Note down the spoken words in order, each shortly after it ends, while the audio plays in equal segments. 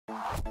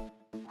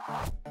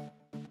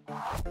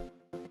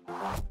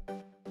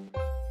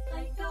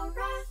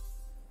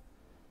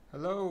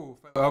Hello,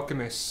 fellow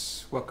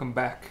Alchemists. Welcome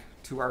back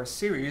to our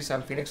series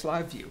on Phoenix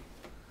LiveView.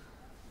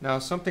 Now,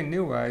 something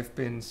new I've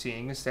been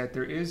seeing is that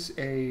there is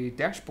a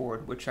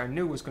dashboard, which I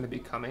knew was going to be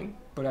coming,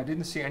 but I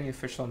didn't see any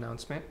official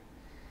announcement.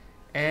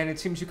 And it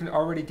seems you can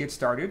already get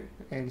started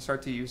and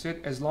start to use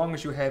it as long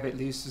as you have at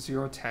least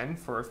 0.10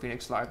 for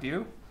Phoenix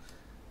LiveView,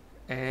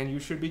 and you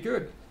should be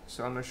good.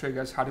 So I'm going to show you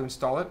guys how to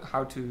install it,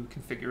 how to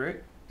configure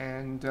it,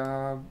 and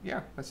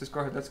yeah, let's just go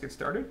ahead, let's get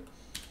started.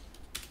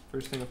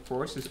 First thing, of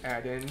course, is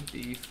add in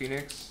the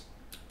Phoenix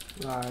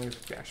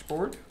Live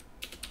Dashboard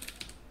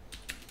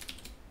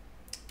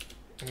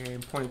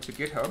and point it to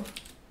GitHub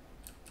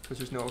because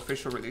there's no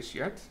official release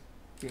yet.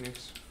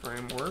 Phoenix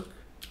Framework,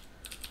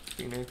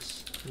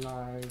 Phoenix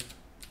Live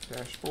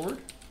Dashboard.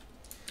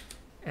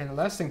 And the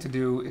last thing to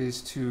do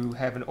is to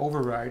have an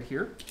override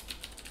here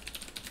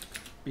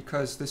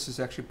because this is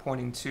actually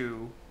pointing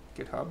to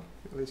GitHub,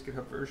 at least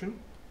GitHub version,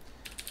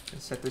 and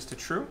set this to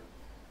true.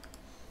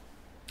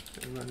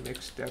 And run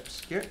mix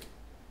steps git.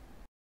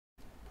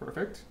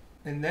 Perfect.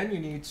 And then you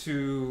need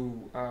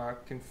to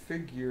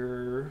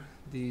configure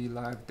the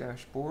live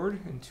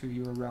dashboard into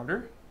your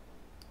router.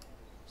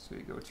 So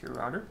you go to your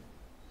router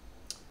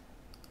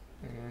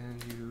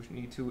and you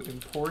need to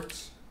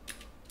import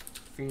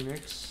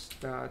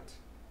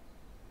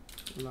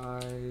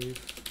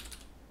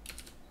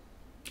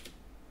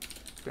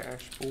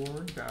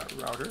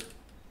phoenix.live-dashboard.router.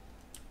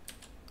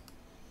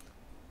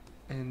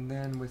 And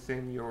then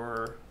within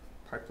your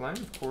pipeline,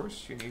 of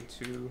course, you need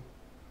to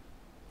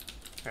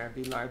have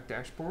the live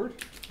dashboard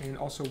and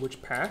also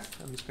which path.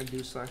 I'm just going to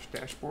do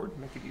 /dashboard,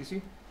 make it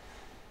easy.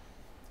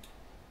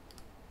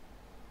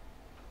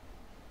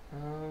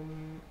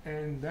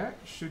 And that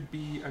should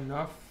be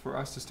enough for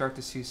us to start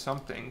to see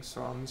something.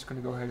 So I'm just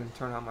going to go ahead and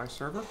turn on my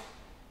server.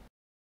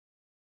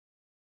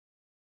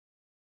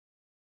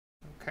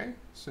 Okay,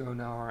 so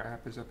now our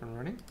app is up and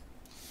running.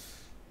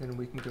 Then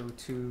we can go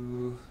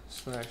to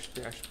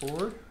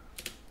 /dashboard.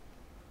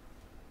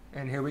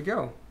 And here we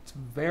go. It's a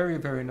very,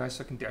 very nice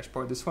looking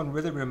dashboard. This one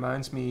really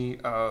reminds me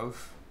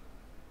of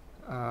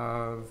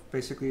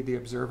basically the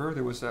Observer.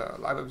 There was a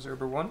Live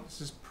Observer one.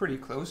 This is pretty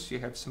close. You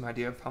have some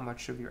idea of how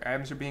much of your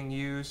apps are being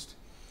used,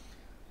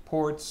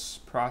 ports,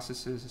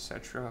 processes,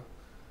 etc.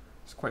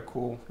 It's quite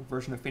cool. The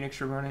version of Phoenix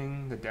you're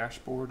running, the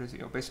dashboard is,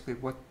 basically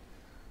what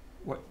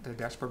the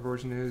dashboard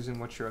version is and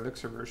what your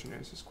Elixir version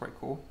is quite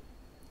cool.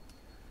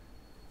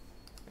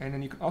 And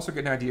then you can also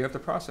get an idea of the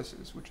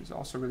processes, which is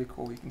also really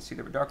cool. You can see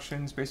the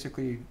reductions,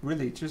 basically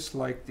really just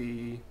like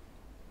the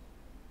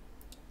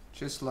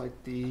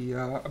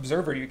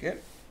Observer you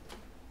get.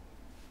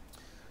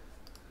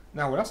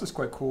 Now what else is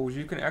quite cool is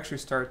you can actually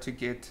start to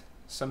get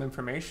some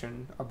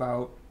information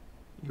about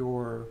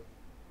your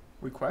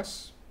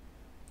requests.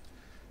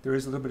 There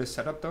is a little bit of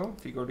setup though.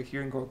 If you go to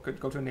here and go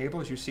to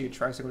enable, as you see it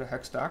tries to go to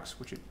hex docs,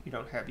 which you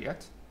don't have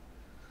yet.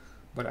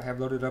 But I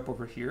have loaded up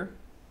over here.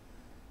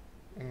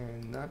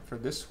 And not for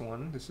this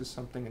one, this is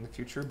something in the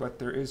future, but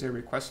there is a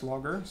request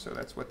logger, so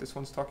that's what this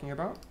one's talking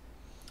about.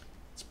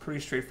 It's pretty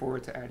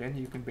straightforward to add in.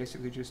 You can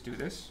basically just do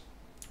this,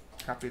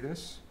 copy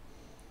this,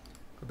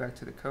 go back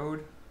to the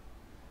code,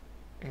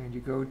 and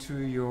you go to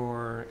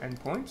your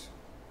endpoint.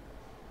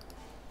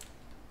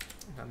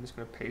 And I'm just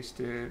going to paste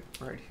it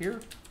right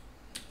here.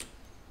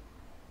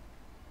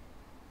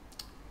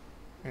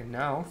 And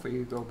now, if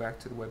we go back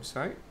to the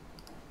website,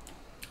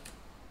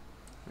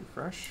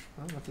 refresh.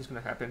 Well, nothing's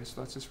going to happen, so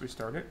let's just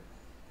restart it.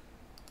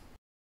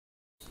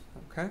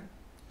 Okay.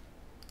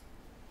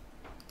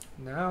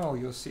 Now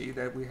you'll see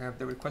that we have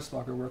the request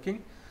logger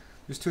working.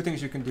 There's two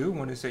things you can do.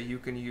 One is that you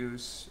can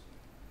use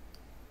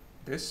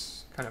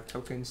this kind of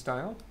token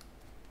style.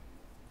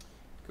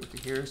 Go to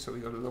here, so we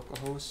go to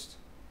localhost,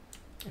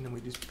 and then we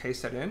just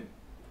paste that in,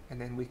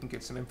 and then we can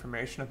get some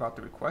information about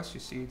the request. You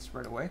see it's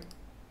right away.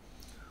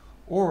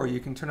 Or you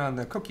can turn on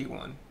the cookie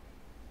one.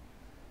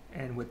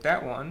 And with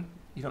that one,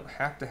 you don't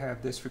have to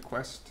have this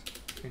request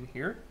in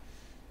here.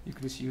 You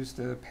can just use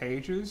the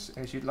pages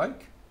as you'd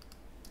like.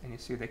 And you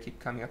see they keep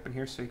coming up in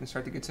here, so you can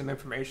start to get some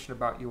information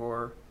about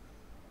your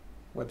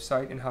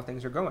website and how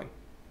things are going.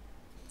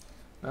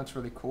 That's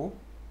really cool.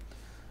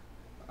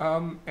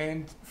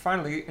 And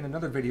finally, in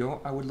another video,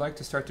 I would like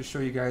to start to show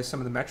you guys some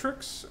of the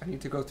metrics. I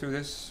need to go through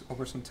this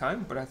over some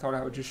time, but I thought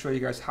I would just show you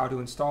guys how to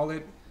install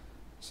it,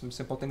 some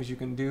simple things you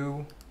can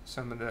do,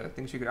 some of the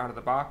things you get out of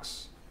the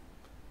box.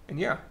 And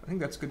yeah, I think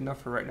that's good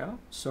enough for right now.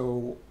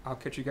 So I'll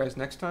catch you guys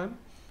next time.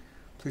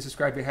 Please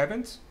subscribe if you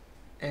haven't.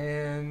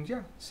 And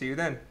yeah, see you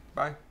then.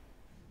 Bye.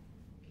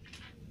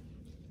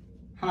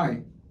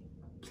 Hi.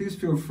 Please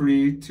feel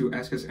free to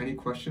ask us any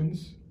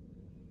questions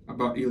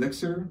about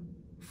Elixir,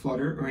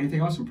 Flutter, or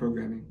anything else in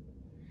programming.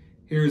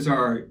 Here's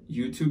our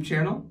YouTube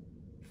channel,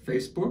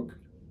 Facebook,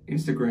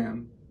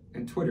 Instagram,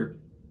 and Twitter.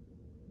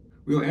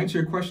 We'll answer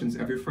your questions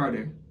every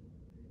Friday.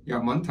 Ya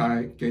man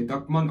tai ge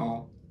dak man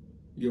all.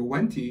 Yo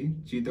wenti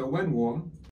ji da wen wo